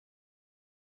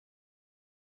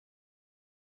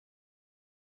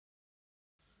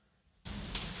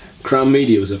Krown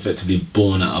Media was effectively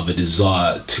born out of a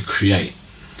desire to create.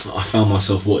 I found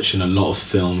myself watching a lot of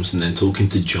films and then talking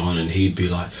to John, and he'd be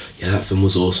like, yeah, that film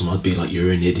was awesome. I'd be like,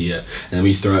 you're an idiot. And then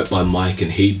we throw it by Mike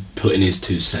and he'd put in his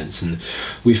 2 cents. And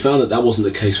we found that that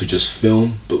wasn't the case with just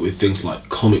film, but with things like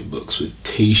comic books, with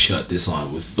t-shirt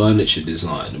design, with furniture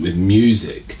design, with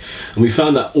music. And we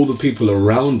found that all the people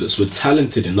around us were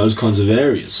talented in those kinds of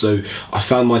areas. So I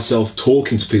found myself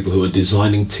talking to people who were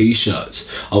designing t-shirts.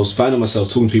 I was finding myself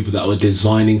talking to people that were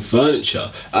designing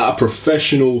furniture at a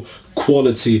professional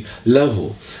quality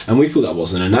level, and we thought that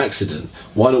wasn't an accident.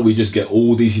 Why don't we just get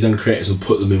all these young creators and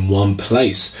put them in one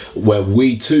place where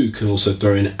we too can also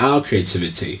throw in our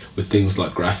creativity with things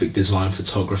like graphic design,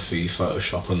 photography,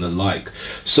 Photoshop and the like.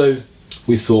 So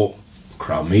we thought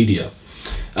Krown Media.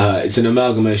 It's an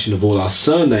amalgamation of all our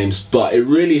surnames, but it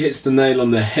really hits the nail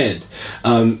on the head.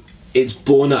 It's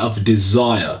born out of a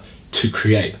desire to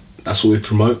create. That's what we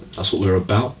promote, that's what we're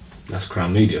about, that's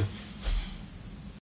Krown Media.